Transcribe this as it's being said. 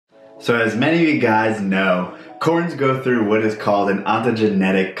So as many of you guys know, corns go through what is called an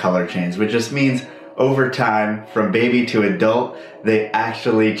ontogenetic color change, which just means over time, from baby to adult, they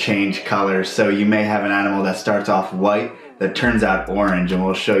actually change colors. So you may have an animal that starts off white that turns out orange, and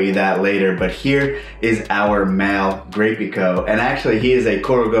we'll show you that later. But here is our male Grapico, and actually he is a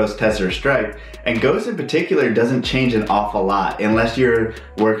coral ghost tessera stripe, and ghost in particular doesn't change an awful lot unless you're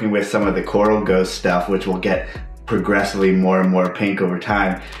working with some of the coral ghost stuff, which will get progressively more and more pink over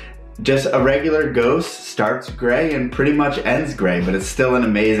time. Just a regular ghost starts gray and pretty much ends gray, but it's still an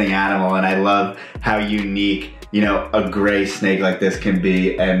amazing animal, and I love how unique, you know, a gray snake like this can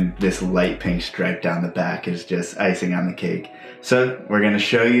be, and this light pink stripe down the back is just icing on the cake. So we're gonna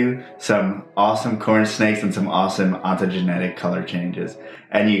show you some awesome corn snakes and some awesome ontogenetic color changes,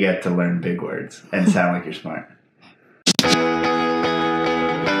 and you get to learn big words and sound like you're smart.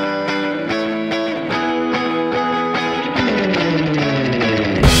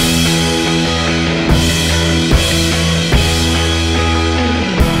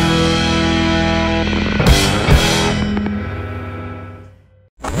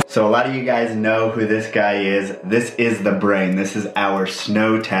 So a lot of you guys know who this guy is. This is the brain. This is our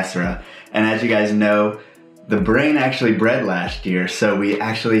snow tessera. And as you guys know, the brain actually bred last year, so we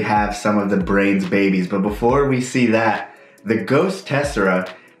actually have some of the brain's babies. But before we see that, the ghost tessera,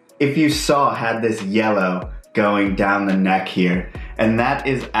 if you saw, had this yellow going down the neck here. And that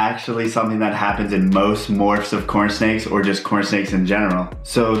is actually something that happens in most morphs of corn snakes, or just corn snakes in general.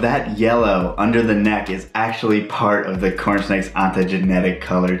 So that yellow under the neck is actually part of the corn snake's ontogenetic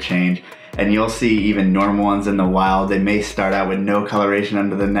color change. And you'll see even normal ones in the wild, they may start out with no coloration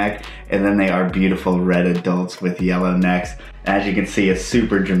under the neck, and then they are beautiful red adults with yellow necks. As you can see, it's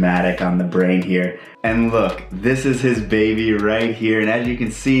super dramatic on the brain here. And look, this is his baby right here, and as you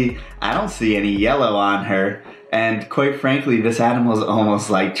can see, I don't see any yellow on her. And quite frankly, this animal is almost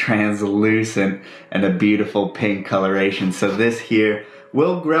like translucent and a beautiful pink coloration. So this here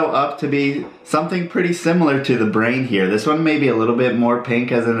will grow up to be something pretty similar to the brain here. This one may be a little bit more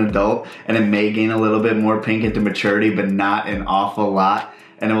pink as an adult, and it may gain a little bit more pink into maturity, but not an awful lot.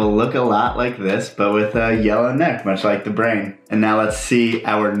 And it will look a lot like this, but with a yellow neck, much like the brain. And now let's see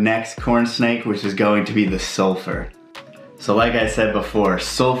our next corn snake, which is going to be the sulfur. So like I said before,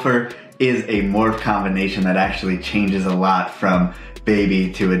 sulfur is a morph combination that actually changes a lot from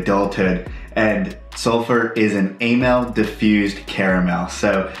baby to adulthood. And sulfur is an amel diffused caramel.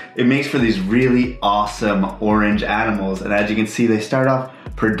 So it makes for these really awesome orange animals. And as you can see, they start off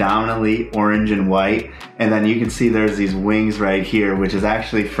predominantly orange and white. And then you can see there's these wings right here, which is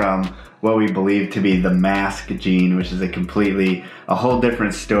actually from what we believe to be the mask gene, which is a whole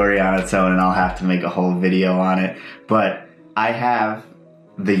different story on its own, and I'll have to make a whole video on it. But I have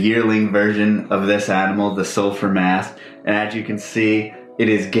the yearling version of this animal, the sulfur mask, and as you can see, it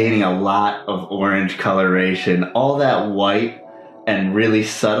is gaining a lot of orange coloration. All that white and really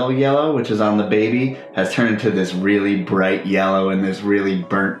subtle yellow, which is on the baby, has turned into this really bright yellow and this really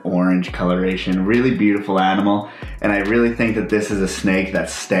burnt orange coloration. Really beautiful animal, and I really think that this is a snake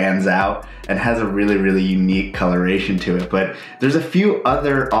that stands out and has a really, really unique coloration to it. But there's a few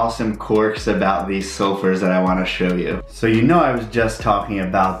other awesome quirks about these sulfurs that I want to show you. So you know I was just talking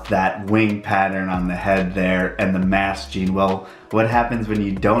about that wing pattern on the head there and the mask gene. Well, what happens when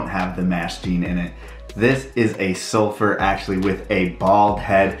you don't have the mask gene in it? This is a sulfur actually with a bald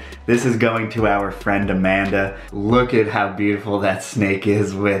head. This is going to our friend Amanda. Look at how beautiful that snake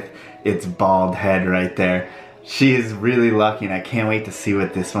is with its bald head right there. She is really lucky, and I can't wait to see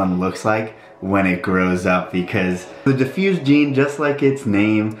what this one looks like when it grows up, because the diffuse gene, just like its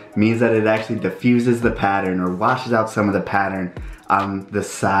name, means that it actually diffuses the pattern or washes out some of the pattern on the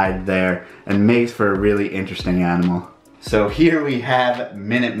side there and makes for a really interesting animal. So here we have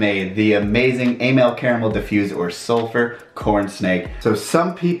Minute Maid, the amazing amel caramel diffused or sulfur corn snake. So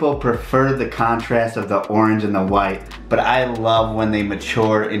some people prefer the contrast of the orange and the white, but I love when they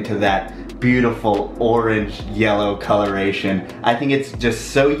mature into that beautiful orange yellow coloration. I think it's just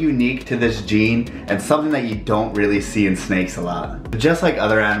so unique to this gene and something that you don't really see in snakes a lot. Just like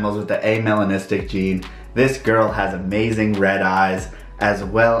other animals with the amelanistic gene, this girl has amazing red eyes, as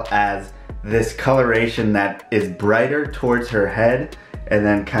well as this coloration that is brighter towards her head and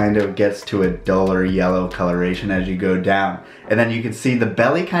then kind of gets to a duller yellow coloration as you go down. And then you can see the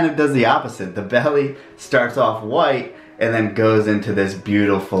belly kind of does the opposite. The belly starts off white and then goes into this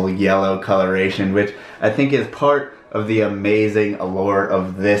beautiful yellow coloration, which I think is part of the amazing allure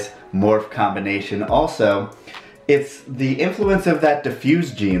of this morph combination. Also, it's the influence of that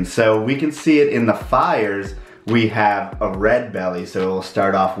diffuse gene. So we can see it in the fires we have a red belly. So it will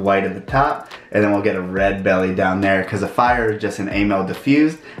start off white at the top, and then we'll get a red belly down there, because a fire is just an amel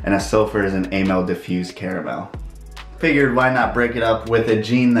diffused, and a sulfur is an amel diffused caramel. Figured why not break it up with a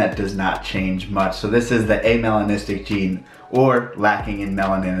gene that does not change much. So this is the amelanistic gene, or lacking in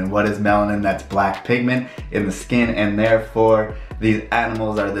melanin. And what is melanin? That's black pigment in the skin, and therefore these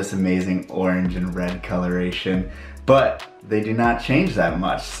animals are this amazing orange and red coloration. But they do not change that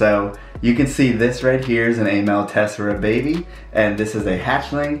much. So you can see this right here is an amel tessera baby, and this is a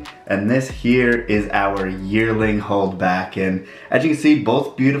hatchling, and this here is our yearling holdback. And as you can see,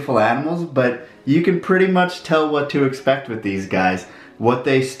 both beautiful animals, but you can pretty much tell what to expect with these guys. What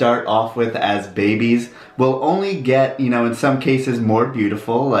they start off with as babies will only get, you know, in some cases more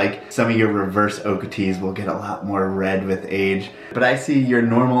beautiful, like some of your reverse ocotees will get a lot more red with age. But I see your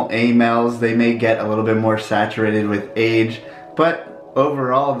normal amels, they may get a little bit more saturated with age, but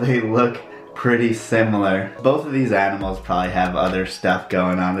overall they look pretty similar. Both of these animals probably have other stuff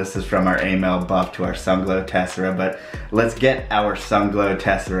going on. This is from our amel buff to our sunglow tessera, but let's get our sunglow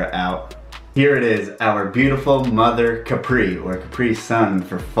tessera out. Here it is, our beautiful mother Capri, or Capri Sun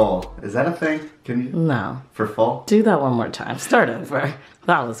for full. Is that a thing? Can you? No. For full? Do that one more time. Start over.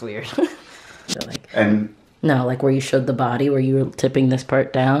 That was weird. So like, and no, like where you showed the body, where you were tipping this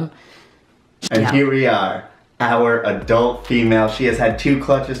part down. And yeah. Here we are, our adult female. She has had 2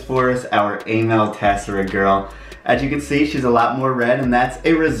 clutches for us, our amel tessera girl. As you can see, she's a lot more red, and that's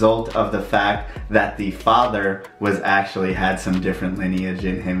a result of the fact that the father was actually had some different lineage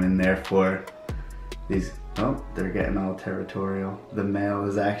in him, and therefore these, oh, they're getting all territorial. The male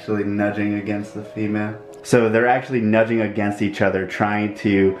is actually nudging against the female. So they're actually nudging against each other, trying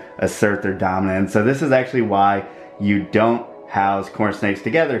to assert their dominance. So this is actually why you don't house corn snakes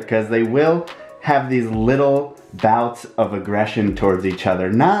together, because they will have these little bouts of aggression towards each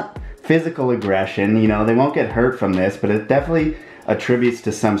other. Not physical aggression, you know, they won't get hurt from this, but it definitely attributes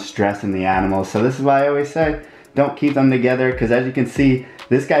to some stress in the animals. So this is why I always say, don't keep them together, because as you can see,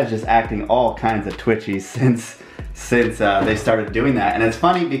 this guy's just acting all kinds of twitchy since they started doing that. And it's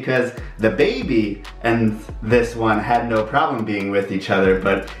funny because the baby and this one had no problem being with each other,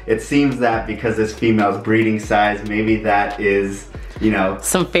 but it seems that because this female's breeding size, maybe that is, you know,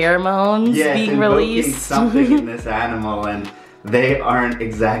 some pheromones being released. Something in this animal, and they aren't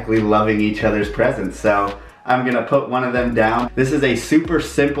exactly loving each other's presence. So I'm gonna put one of them down. This is a super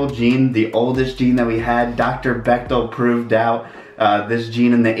simple gene, the oldest gene that we had. Dr. Bechtel proved out this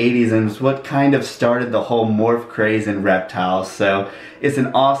gene in the 80s, and it's what kind of started the whole morph craze in reptiles. So it's an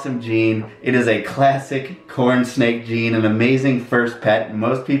awesome gene. It is a classic corn snake gene, an amazing first pet.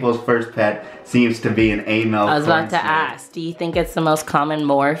 Most people's first pet seems to be an amel. I was about to ask, do you think it's the most common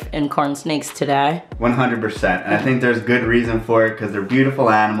morph in corn snakes today? 100%, and I think there's good reason for it, because they're beautiful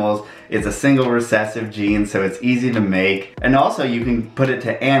animals. It's a single recessive gene, so it's easy to make. And also you can put it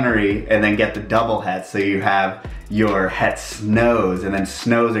to anery and then get the double het, so you have your het snows, and then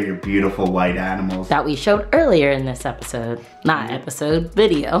snows are your beautiful white animals. That we showed earlier in this episode. Not episode,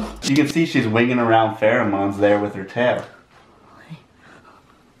 video. You can see she's winging around pheromones there with her tail.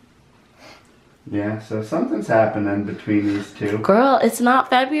 Yeah, so something's happening between these two. Girl, it's not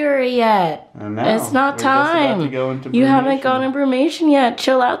February yet. I know. It's not time. Just about to go into you brumation. haven't gone in brumation yet.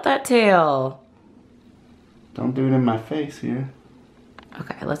 Chill out that tail. Don't do it in my face here.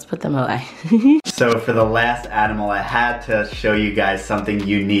 Okay, let's put them away. So for the last animal, I had to show you guys something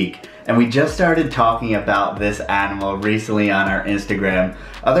unique. And we just started talking about this animal recently on our Instagram.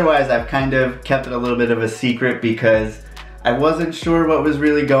 Otherwise, I've kind of kept it a little bit of a secret because I wasn't sure what was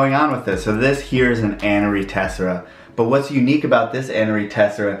really going on with this. So this here is an anery tessera. But what's unique about this anery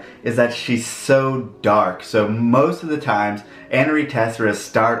tessera is that she's so dark. So most of the times, anery tesseras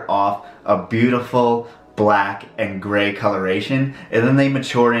start off a beautiful black and gray coloration, and then they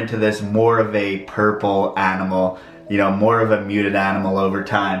mature into this more of a purple animal, you know, more of a muted animal over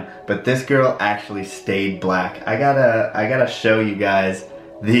time. But this girl actually stayed black. I gotta show you guys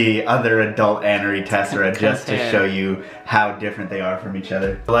the other adult anery tessera just to show you how different they are from each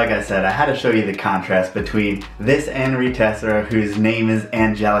other. Like I said, I had to show you the contrast between this anery tessera, whose name is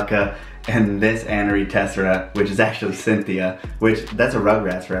Angelica, and this anery tessera, which is actually Cynthia, which that's a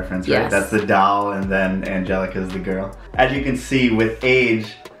Rugrats reference, right? Yes. That's the doll, and then Angelica's the girl. As you can see, with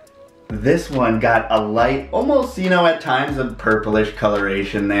age, this one got a light, almost, you know, at times a purplish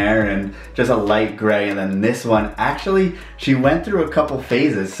coloration there, and just a light gray. And then this one, actually, she went through a couple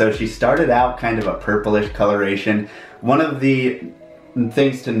phases. So she started out kind of a purplish coloration. One of the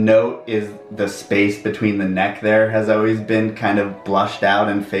things to note is the space between the neck there has always been kind of blushed out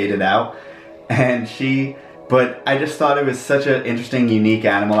and faded out. And she But I just thought it was such an interesting, unique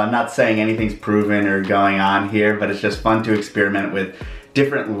animal. I'm not saying anything's proven or going on here, but it's just fun to experiment with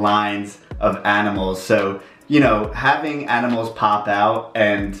different lines of animals. So, you know, having animals pop out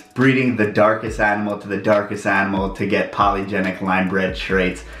and breeding the darkest animal to the darkest animal to get polygenic line bred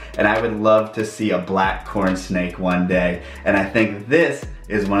traits. And I would love to see a black corn snake one day. And I think this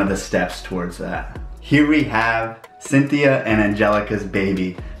is one of the steps towards that. Here we have Cynthia and Angelica's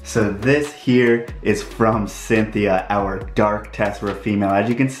baby. So this here is from Cynthia, our dark Tessera female. As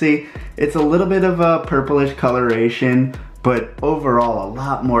you can see, it's a little bit of a purplish coloration, but overall a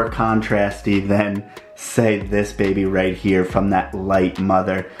lot more contrasty than, say, this baby right here from that light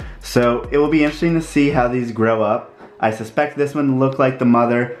mother. So it will be interesting to see how these grow up. I suspect this one will look like the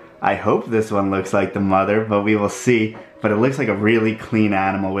mother. I hope this one looks like the mother, but we will see. But it looks like a really clean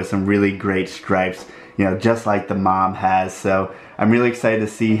animal with some really great stripes, you know, just like the mom has. So I'm really excited to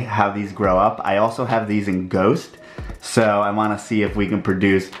see how these grow up. I also have these in Ghost, so I want to see if we can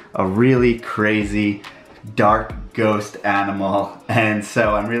produce a really crazy dark ghost animal. And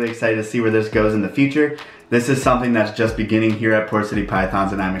so I'm really excited to see where this goes in the future. This is something that's just beginning here at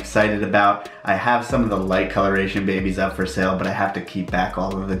Theportcitypythons and I'm excited about. I have some of the light coloration babies up for sale, but I have to keep back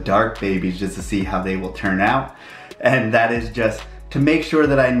all of the dark babies just to see how they will turn out. And that is just to make sure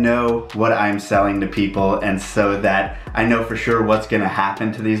that I know what I'm selling to people, and so that I know for sure what's gonna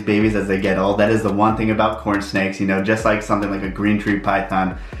happen to these babies as they get old. That is the one thing about corn snakes, you know, just like something like a green tree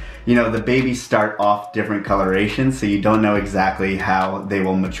python, you know, the babies start off different colorations, so you don't know exactly how they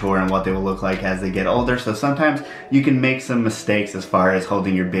will mature and what they will look like as they get older. So sometimes you can make some mistakes as far as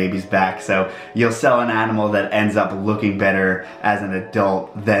holding your babies back. So you'll sell an animal that ends up looking better as an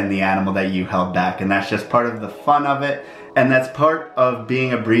adult than the animal that you held back. And that's just part of the fun of it. And that's part of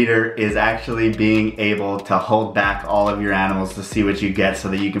being a breeder, is actually being able to hold back all of your animals to see what you get so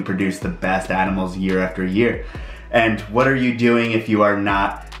that you can produce the best animals year after year. And what are you doing if you are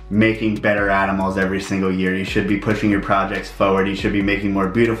not making better animals every single year? You should be pushing your projects forward. You should be making more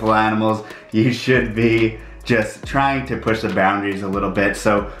beautiful animals. You should be just trying to push the boundaries a little bit.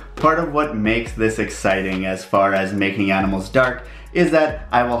 So part of what makes this exciting as far as making animals dark is that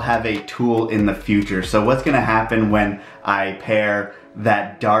I will have a tool in the future. So what's gonna happen when I pair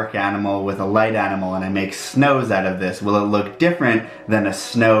that dark animal with a light animal and I make snows out of this? Will it look different than a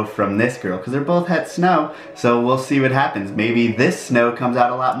snow from this girl? Because they're both het snow, so we'll see what happens. Maybe this snow comes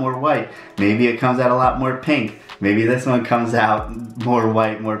out a lot more white. Maybe it comes out a lot more pink. Maybe this one comes out more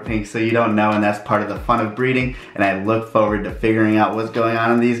white, more pink, so you don't know, and that's part of the fun of breeding, and I look forward to figuring out what's going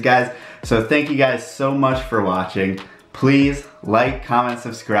on in these guys. So thank you guys so much for watching. Please like, comment,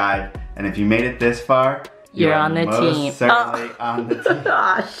 subscribe, and if you made it this far, you're on the team. Certainly on the team.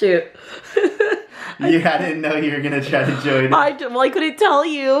 Ah, shoot. I didn't know you were gonna try to join it. Well, I couldn't tell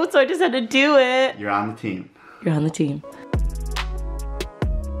you, so I just had to do it. You're on the team. You're on the team.